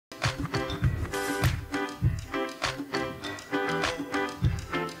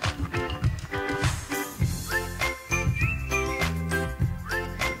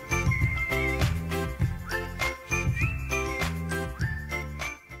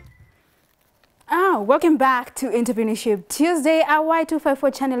Welcome back to Entrepreneurship Tuesday. Our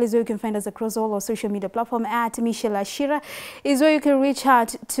Y254 channel is where you can find us across all our social media platforms. At Michelle Ashira is where you can reach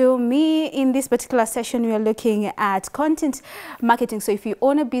out to me. In this particular session, we are looking at content marketing. So if you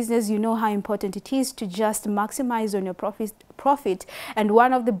own a business, you know how important it is to just maximize on your profit, and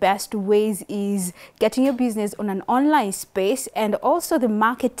one of the best ways is getting your business on an online space, and also the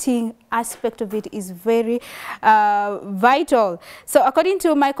marketing aspect of it is very vital. So according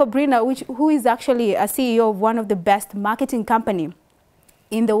to Michael Briner, who is actually a CEO of one of the best marketing company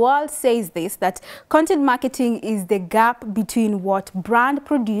in the world, says this, that content marketing is the gap between what brand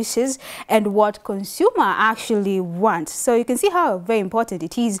produces and what consumer actually wants. So you can see how very important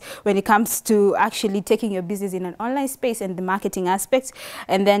it is when it comes to actually taking your business in an online space and the marketing aspects.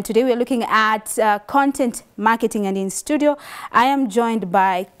 And then today we're looking at content marketing, and in studio I am joined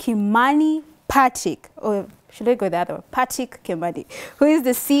by Kimani Patrick, or should I go the other way? Patrick Kimani, who is the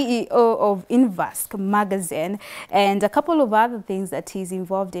CEO of Inversk magazine, and a couple of other things that he's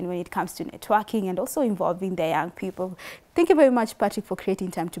involved in when it comes to networking and also involving the young people. Thank you very much, Patrick, for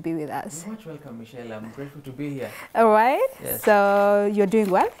creating time to be with us. You're much welcome, Michelle. I'm grateful to be here. All right. Yes. So you're doing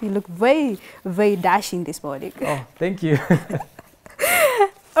well. You look very, very dashing this morning. Oh, thank you.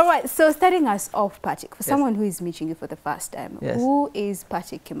 All right. So starting us off, Patrick, for someone who is meeting you for the first time, who is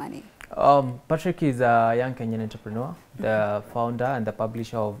Patrick Kimani? Patrick is a young Kenyan entrepreneur, the founder and the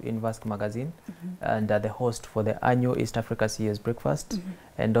publisher of Inversk magazine, and the host for the annual East Africa CEO's Breakfast,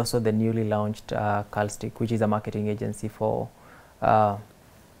 and also the newly launched Carlstic, which is a marketing agency for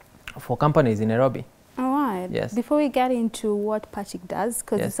companies in Nairobi. All right. Yes. Before we get into what Patrick does,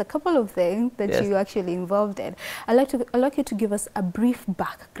 because it's a couple of things that you actually involved in, I'd like you to give us a brief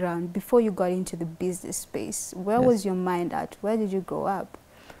background before you got into the business space. Where was your mind at? Where did you grow up?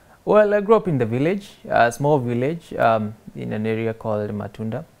 Well, I grew up in the village, a small village in an area called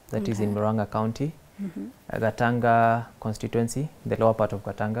Matunda, that is in Murang'a County, Gatanga constituency, the lower part of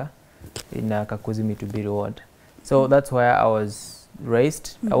Gatanga, in Kakuzimi Tubiri ward. So that's where I was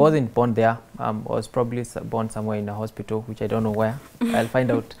raised. I wasn't born there. I was probably born somewhere in a hospital, which I don't know where. I'll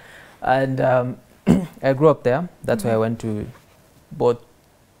find out. And I grew up there. That's where I went to both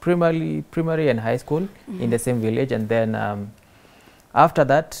primary and high school in the same village, and then after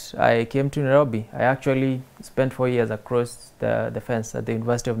that, I came to Nairobi. I actually spent 4 years across the fence at the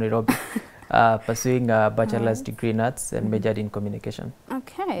University of Nairobi, pursuing a bachelor's degree in arts and majored in communication.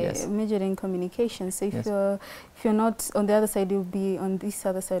 Okay, majored in communication. So if you're not on the other side, you'll be on this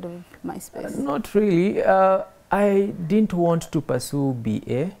other side of my space. Not really. I didn't want to pursue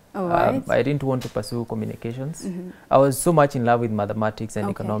BA. I didn't want to pursue communications. I was so much in love with mathematics and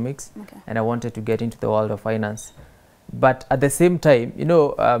economics, and I wanted to get into the world of finance. But at the same time, you know,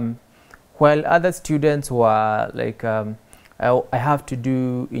 while other students were like, I have to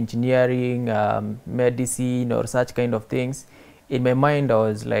do engineering, medicine, or such kind of things, in my mind I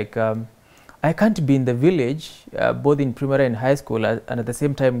was like, I can't be in the village, both in primary and high school, and at the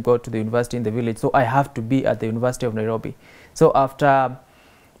same time go to the university in the village. So I have to be at the University of Nairobi. So after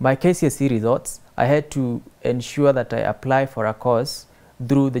my KCSE results, I had to ensure that I apply for a course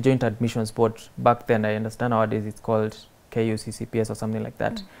through the Joint Admissions Board. Back then, I understand nowadays it's called KUCCPS or something like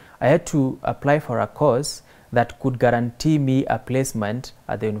that. I had to apply for a course that could guarantee me a placement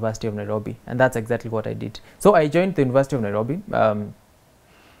at the University of Nairobi, and that's exactly what I did. So I joined the University of Nairobi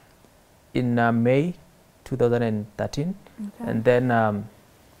in May 2013, and then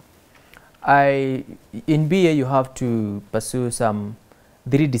in BA you have to pursue some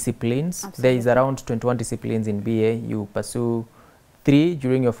 3 disciplines. There is around 21 disciplines in BA. You pursue 3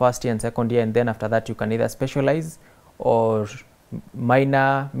 during your first year and second year, and then after that you can either specialize or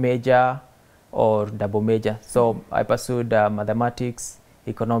minor, major, or double major. So I pursued mathematics,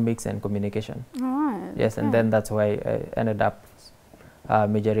 economics, and communication. Yes, and then that's why I ended up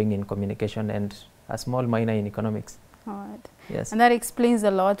majoring in communication and a small minor in economics. Yes. And that explains a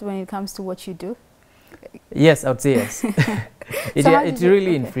lot when it comes to what you do. Yes, I would say yes. It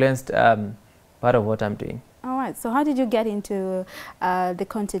really influenced part of what I'm doing. All right. So how did you get into the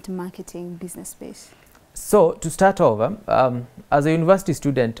content marketing business space? So to start off, as a university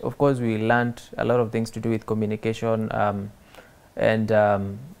student, of course, we learned a lot of things to do with communication and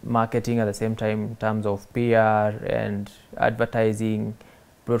marketing at the same time, in terms of PR and advertising,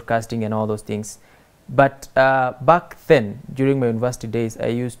 broadcasting, and all those things. But back then, during my university days, I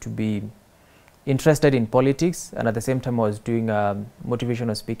used to be interested in politics, and at the same time I was doing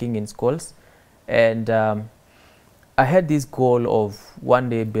motivational speaking in schools, and I had this goal of one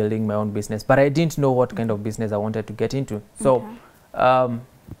day building my own business, but I didn't know what kind of business I wanted to get into. So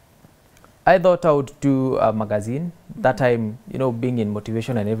I I thought I would do a magazine. That time, you know, being in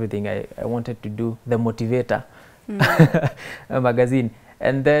motivation and everything, I wanted to do the Motivator a magazine.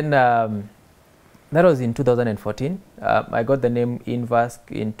 And then that was in 2014. I got the name Inversk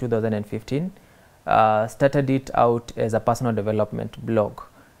in 2015. Started it out as a personal development blog.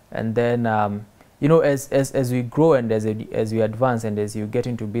 And then, you know, as we grow and as we advance and as you get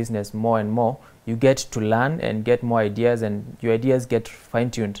into business more and more, you get to learn and get more ideas, and your ideas get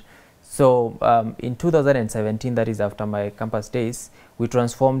fine-tuned. So in 2017, that is after my campus days, we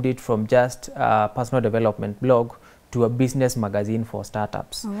transformed it from just a personal development blog to a business magazine for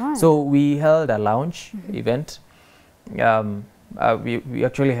startups. Right. So we held a launch event. We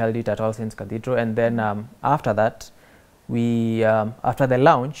actually held it at All Saints Cathedral, and then after that, after the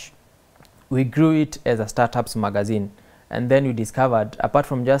launch, we grew it as a startups magazine. And then we discovered, apart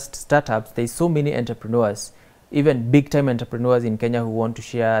from just startups, there's so many entrepreneurs, even big-time entrepreneurs in Kenya who want to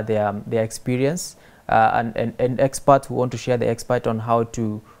share their experience, and experts who want to share the expert on how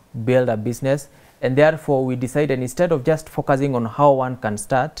to build a business. And therefore, we decided, instead of just focusing on how one can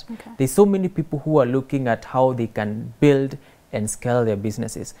start, there's so many people who are looking at how they can build and scale their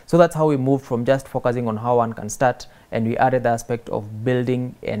businesses. So that's how we moved from just focusing on how one can start, and we added the aspect of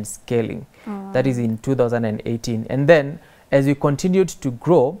building and scaling. That is in 2018. And then, as we continued to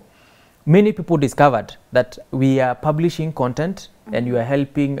grow, many people discovered that we are publishing content and we are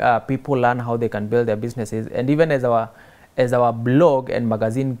helping people learn how they can build their businesses. And even as our blog and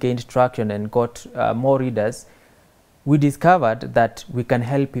magazine gained traction and got more readers, we discovered that we can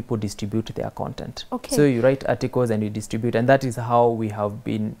help people distribute their content. So you write articles and you distribute, and that is how we have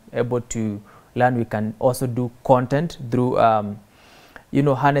been able to learn. We can also do content through you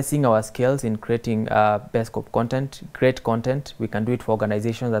know, harnessing our skills in creating best scope content, great content. We can do it for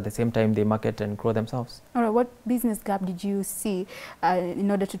organizations at the same time they market and grow themselves. All right, what business gap did you see in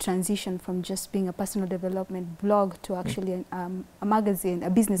order to transition from just being a personal development blog to actually a magazine, a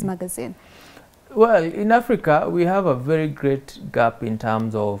business magazine? Well, in Africa, we have a very great gap in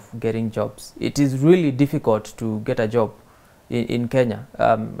terms of getting jobs. It is really difficult to get a job in Kenya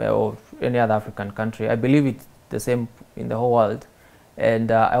or any other African country. I believe it's the same in the whole world.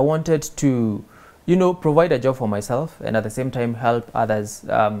 And I wanted to, you know, provide a job for myself and at the same time help others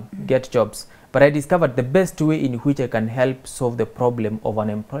get jobs. But I discovered the best way in which I can help solve the problem of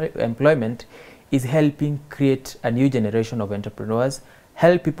unemployment is helping create a new generation of entrepreneurs,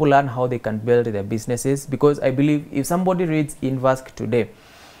 help people learn how they can build their businesses. Because I believe if somebody reads Inversk today,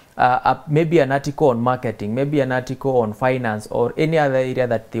 maybe an article on marketing, maybe an article on finance or any other area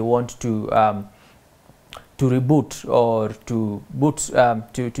that they want to reboot or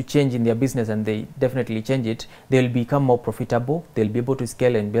to change in their business, and they definitely change it, they'll become more profitable, they'll be able to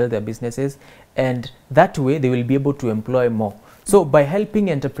scale and build their businesses, and that way they will be able to employ more. So by helping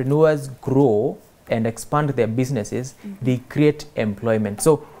entrepreneurs grow and expand their businesses, they create employment.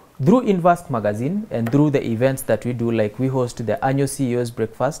 So through Inversk magazine and through the events that we do, like we host the annual CEOs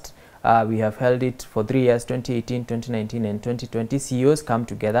breakfast, we have held it for 3 years, 2018, 2019 and 2020. CEOs come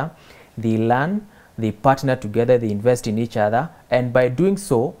together, they learn, they partner together, they invest in each other, and by doing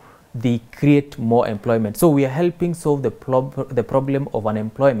so, they create more employment. So we are helping solve the problem of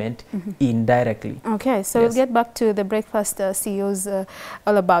unemployment indirectly. Okay, so we'll get back to the breakfast CEOs,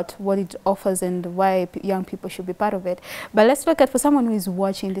 all about what it offers and why young people should be part of it. But let's look at, for someone who is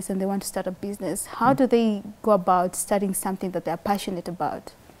watching this and they want to start a business, how do they go about starting something that they're passionate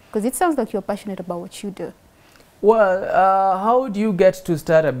about? Because it sounds like you're passionate about what you do. Well, how do you get to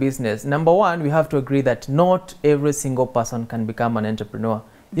start a business? Number one, we have to agree that not every single person can become an entrepreneur.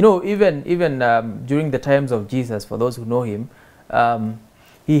 You know, even during the times of Jesus, for those who know him,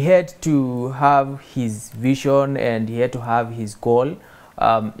 he had to have his vision and he had to have his goal,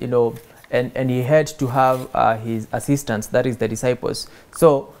 you know, and he had to have his assistants, that is the disciples.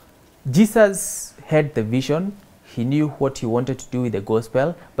 So Jesus had the vision. He knew what he wanted to do with the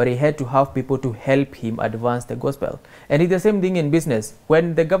gospel, but he had to have people to help him advance the gospel. And it's the same thing in business.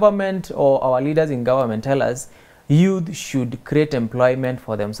 When the government or our leaders in government tell us youth should create employment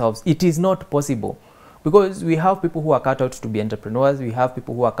for themselves, it is not possible, because we have people who are cut out to be entrepreneurs. We have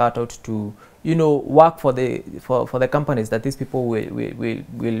people who are cut out to, you know, work for the companies that these people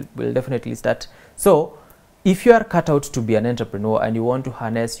will definitely start. So if you are cut out to be an entrepreneur and you want to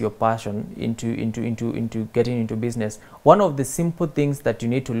harness your passion into getting into business, one of the simple things that you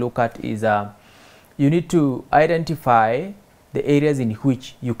need to look at is you need to identify the areas in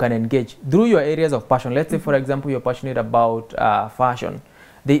which you can engage through your areas of passion. Let's say, for example, you're passionate about fashion.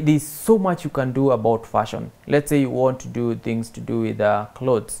 There's so much you can do about fashion. Let's say you want to do things to do with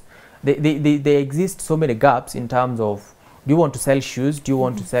clothes. There exist so many gaps in terms of, do you want to sell shoes? Do you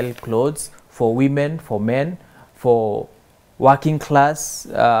want to sell clothes for women, for men, for working class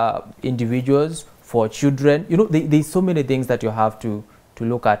individuals, for children. You know, there's so many things that you have to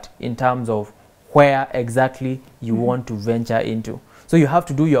look at in terms of where exactly you want to venture into. So you have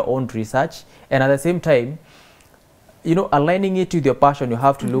to do your own research, and at the same time, you know, aligning it with your passion, you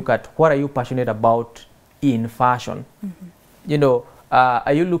have to look at what are you passionate about in fashion. You know,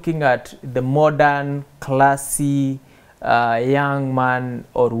 are you looking at the modern, classy young man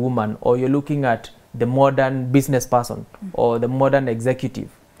or woman, or you're looking at the modern business person or the modern executive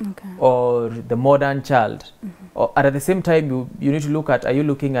or the modern child? Or at the same time, you need to look at, are you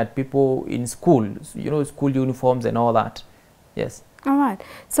looking at people in school, you know, school uniforms and all that? Yes. All right.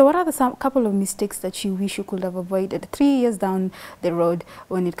 So what are the couple of mistakes that you wish you could have avoided 3 years down the road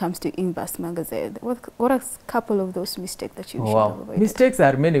when it comes to Inversk magazine? What are a couple of those mistakes that you wish you could have avoided? Mistakes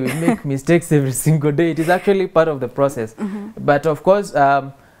are many. We make mistakes every single day. It is actually part of the process. But of course,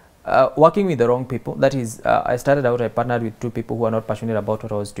 working with the wrong people, that is, I started out, I partnered with 2 people who are not passionate about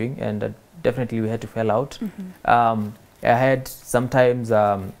what I was doing, and definitely we had to fail out. I had sometimes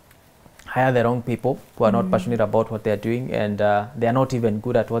hire the wrong people who are not passionate about what they are doing, and they are not even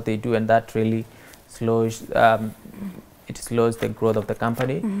good at what they do, and that really slows it slows the growth of the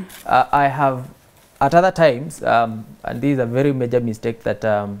company. I have at other times, and this is a very major mistake that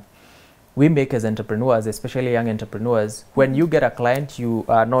we make as entrepreneurs, especially young entrepreneurs. When you get a client, you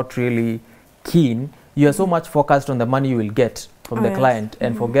are not really keen. You are so much focused on the money you will get from the client,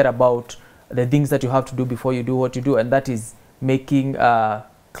 and forget about the things that you have to do before you do what you do, and that is making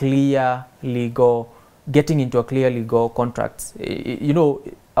clear legal, getting into a clear legal contracts, you know,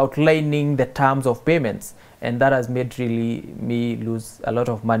 outlining the terms of payments, and that has made really me lose a lot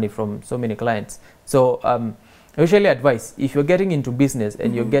of money from so many clients. So I usually advise, if you're getting into business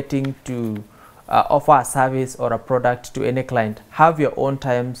and you're getting to offer a service or a product to any client, have your own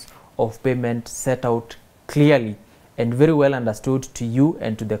terms of payment set out clearly and very well understood to you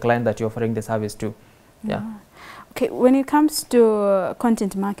and to the client that you're offering the service to. Yeah. Okay, when it comes to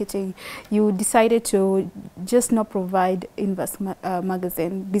content marketing, you decided to just not provide Inversk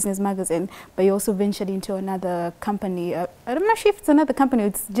magazine, business magazine, but you also ventured into another company. I'm not sure if it's another company,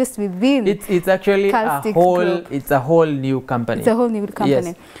 it's just within. It's actually Carlstic a whole group. It's a whole new company. It's a whole new company.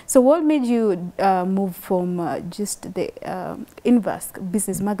 Yes. So what made you move from just the Inversk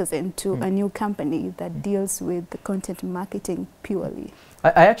business magazine to a new company that deals with the content marketing purely?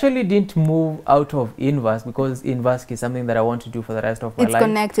 I actually didn't move out of Inversk because Inversk is something that I want to do for the rest of my life. It's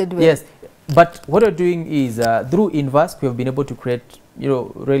connected with. Yes, but what we're doing is through Inversk, we have been able to create, you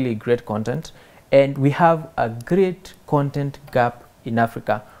know, really great content, and we have a great content gap in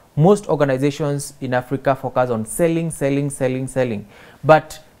Africa. Most organizations in Africa focus on selling,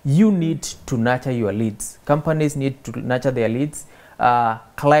 but you need to nurture your leads. Companies need to nurture their leads.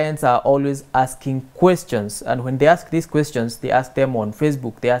 Clients are always asking questions, and when they ask these questions, they ask them on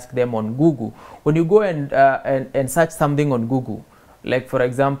Facebook, they ask them on Google. When you go and search something on Google, like for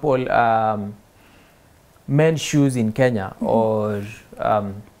example, men's shoes in Kenya or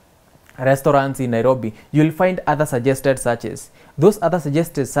restaurants in Nairobi, you'll find other suggested searches. Those other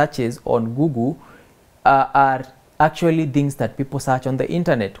suggested searches on Google are actually things that people search on the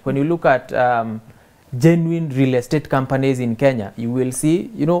internet. When you look at genuine real estate companies in Kenya, you will see,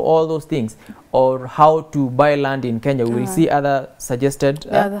 you know, all those things, or how to buy land in Kenya, we will see other suggested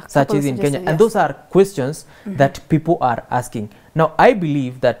searches in Kenya, and those are questions that people are asking. Now, I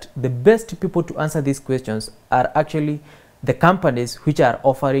believe that the best people to answer these questions are actually the companies which are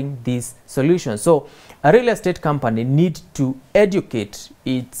offering these solutions. So a real estate company needs to educate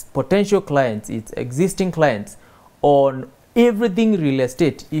its potential clients, its existing clients, on everything real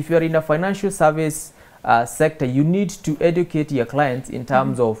estate. If you're in a financial service sector, you need to educate your clients in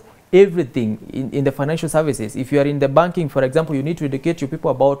terms of everything in the financial services. If you are in the banking, for example, you need to educate your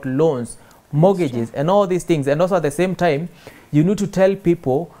people about loans, mortgages, and all these things. And also at the same time, you need to tell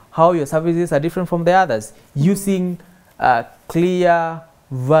people how your services are different from the others, using clear,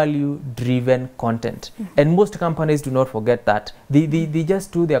 value-driven content. And most companies do not forget that. They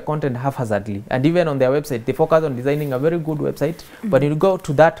just do their content haphazardly, and even on their website they focus on designing a very good website, but when you go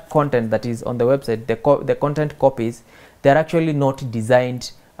to that content that is on the website, the content copies, they're actually not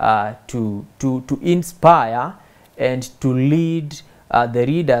designed to inspire and to lead the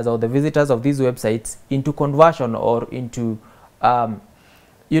readers or the visitors of these websites into conversion or into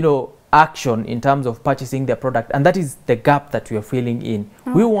you know, action in terms of purchasing their product. And that is the gap that we are filling in.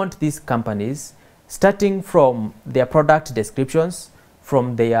 We want these companies, starting from their product descriptions,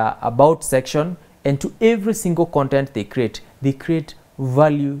 from their about section, and to every single content they create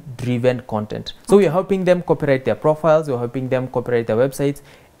value driven content. So we are helping them copyright their profiles, we're helping them copyright their websites,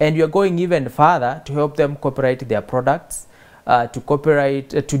 And you're going even further to help them copyright their products, to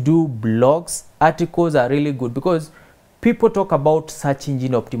do blogs. Articles are really good because people talk about search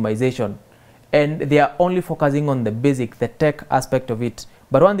engine optimization and they are only focusing on the basic, the tech aspect of it.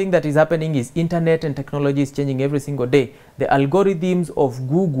 But one thing that is happening is internet and technology is changing every single day. The algorithms of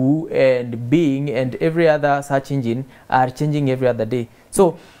Google and Bing and every other search engine are changing every other day.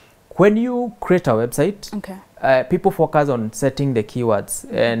 So when you create a website, people focus on setting the keywords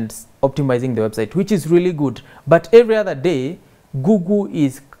and optimizing the website, which is really good. But every other day,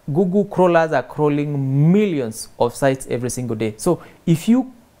 Google crawlers are crawling millions of sites every single day. So if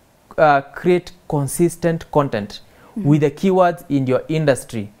you create consistent content with the keywords in your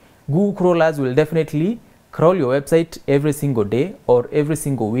industry, Google crawlers will definitely crawl your website every single day or every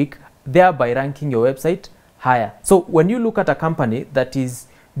single week, thereby ranking your website higher. So when you look at a company that is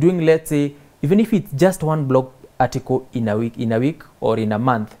doing, let's say, even if it's just one blog article in a week or in a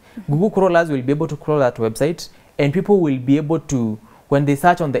month, Google crawlers will be able to crawl that website, and people will be able to, when they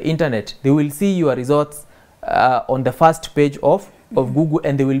search on the internet, they will see your results on the first page of Google,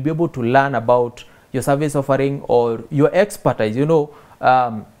 and they will be able to learn about your service offering or your expertise.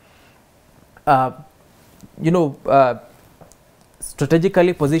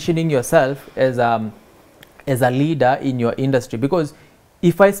 Strategically positioning yourself as a leader in your industry. Because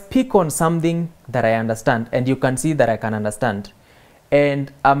if I speak on something that I understand, and you can see that I can understand,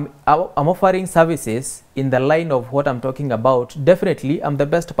 and I'm offering services in the line of what I'm talking about, definitely I'm the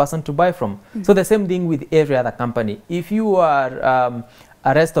best person to buy from. So the same thing with every other company. If you are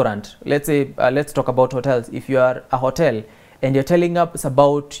a restaurant, let's say, let's talk about hotels. If you are a hotel and you're telling us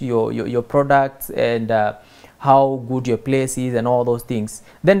about your products and how good your place is and all those things,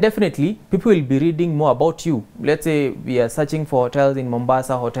 then definitely people will be reading more about you. Let's say we are searching for hotels in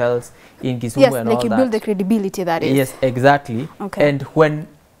Mombasa, hotels in Kisumu, and all that. Yes, like you build the credibility, that is. Yes, exactly. Okay. And when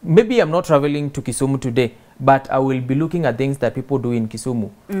maybe I'm not traveling to Kisumu today, but I will be looking at things that people do in Kisumu.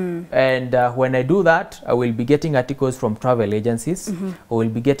 And when I do that, I will be getting articles from travel agencies. I will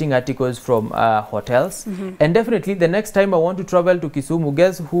be getting articles from hotels. And definitely the next time I want to travel to Kisumu,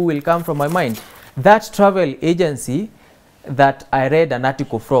 guess who will come from my mind? That travel agency that I read an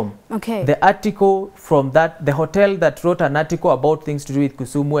article from. Okay. The article from the hotel that wrote an article about things to do with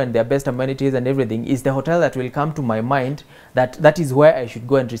Kisumu and their best amenities and everything is the hotel that will come to my mind, that is where I should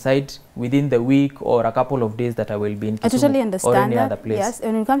go and reside within the week or a couple of days that I will be in Kisumu. I totally understand or any that. Other place. Yes,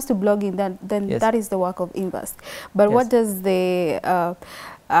 and when it comes to blogging, that is the work of Inversk. But what does the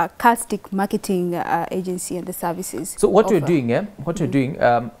Carlstic marketing agency and the services So what you're doing,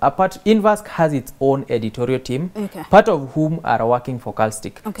 Inversk has its own editorial team, part of whom are working for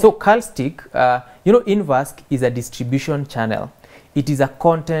Carlstic. So Carlstic, Inversk is a distribution channel. It is a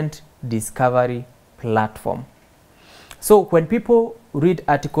content discovery platform. So when people read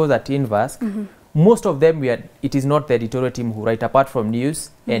articles at Inversk, most of them, it is not the editorial team who write, apart from news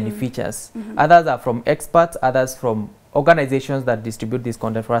and features. Others are from experts, others from organizations that distribute this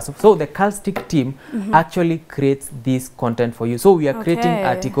content for us. So the Carlstic team actually creates this content for you. So we are creating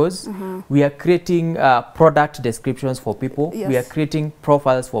articles, we are creating product descriptions for people, we are creating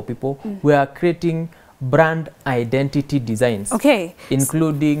profiles for people, we are creating brand identity designs,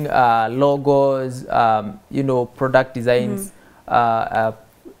 including logos, product designs,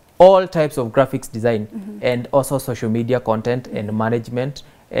 all types of graphics design, and also social media content and management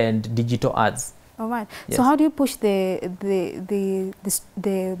and digital ads. All right. Yes. So how do you push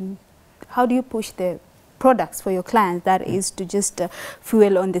how do you push the products for your clients, that is to just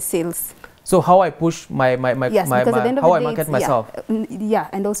fuel on the sales? So how I push how I market myself.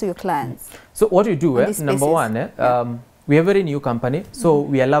 And also your clients. So what you do, number one, we are a very new company, so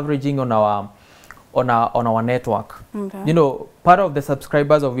we are leveraging on our network. Part of the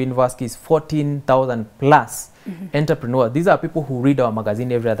subscribers of Inversk is 14,000 plus entrepreneurs. These are people who read our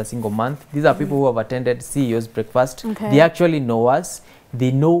magazine every other single month. These are people who have attended CEO's breakfast. They actually know us. They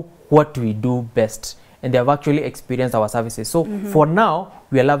know what we do best, and they have actually experienced our services. So for now,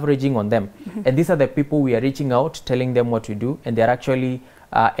 we are leveraging on them. And these are the people we are reaching out, telling them what we do, and they are actually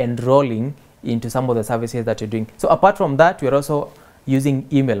enrolling into some of the services that you're doing. So apart from that, we are also using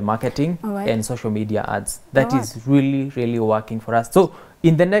email marketing and social media ads. That is really, really working for us. So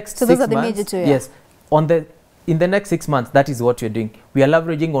in the next 6 months, those are the major two, yes, in the next 6 months, that is what you're doing. We are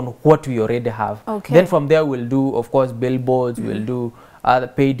leveraging on what we already have. Then from there, we'll do, of course, billboards, we'll do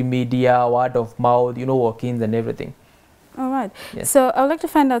paid media, word of mouth, walk-ins and everything. All right. Yes. So I would like to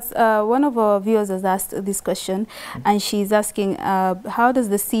find out, one of our viewers has asked this question, and she's asking, how does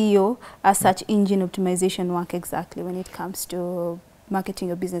the CEO search engine optimization work exactly when it comes to marketing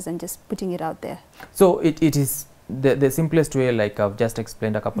your business and just putting it out there? So it is the simplest way, like I've just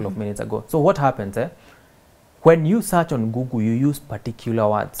explained a couple of minutes ago. So what happens, when you search on Google, you use particular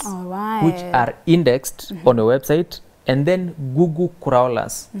words which are indexed on a website, and then Google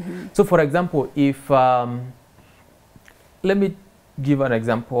crawlers. So for example, if let me give an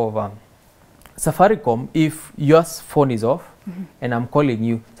example of Safaricom. If your phone is off and I'm calling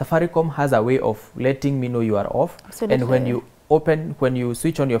you, Safaricom has a way of letting me know you are off. And when you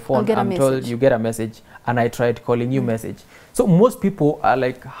switch on your phone, I'm told you get a message, and I tried calling you message. So most people are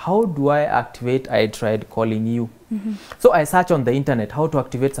like, how do I activate I tried calling you? So I search on the internet how to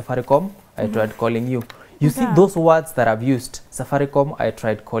activate Safaricom, I tried calling you. You see those words that I've used, Safaricom, I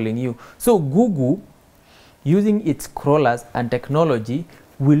tried calling you. So Google, using its crawlers and technology,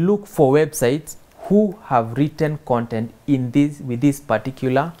 will look for websites who have written content in with these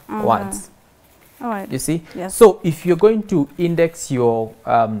particular words. You see? Yes. So if you're going to index your,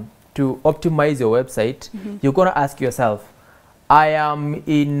 to optimize your website, you're going to ask yourself, I am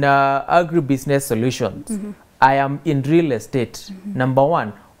in agribusiness solutions. I am in real estate. Number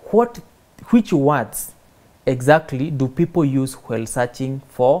one, which words exactly do people use while searching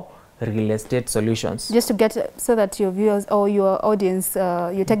for real estate solutions? Just to get, so that your viewers or your audience,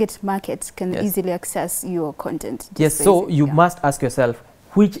 your target market can easily access your content. Yes, so you must ask yourself,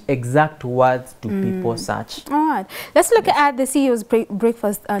 which exact words do people search? All right, let's look at the CEO's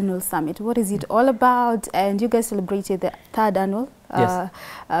Breakfast Annual Summit. What is it all about? And you guys celebrated the 3rd annual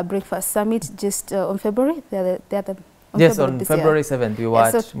Breakfast Summit just on February. On February 7th, we were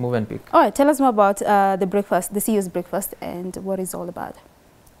at Movenpick. All right, tell us more about the CEO's Breakfast, and what it's all about.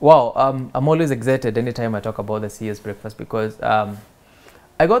 Wow, I'm always excited anytime I talk about the CEO's Breakfast, because I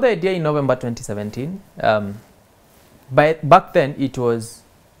got the idea in November 2017. Back then, it was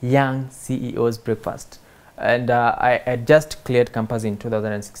Young CEO's Breakfast. And I had just cleared campus in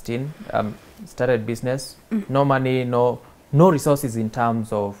 2016, started business, no money, no resources in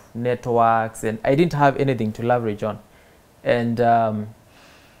terms of networks, and I didn't have anything to leverage on. And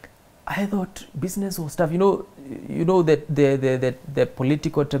I thought business was tough. You know that the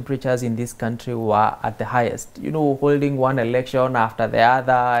political temperatures in this country were at the highest. You know, holding one election after the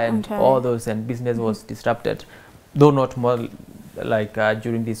other, and all those, and business was disrupted, though not more like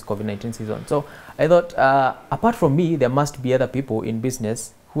during this COVID-19 season. So I thought, apart from me, there must be other people in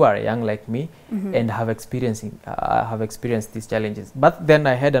business who are young like me and have experienced these challenges. But then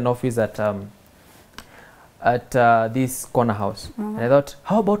I had an office at this corner house, and I thought,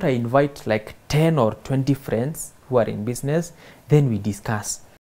 how about I invite like 10 or 20 friends who are in business, then we discuss.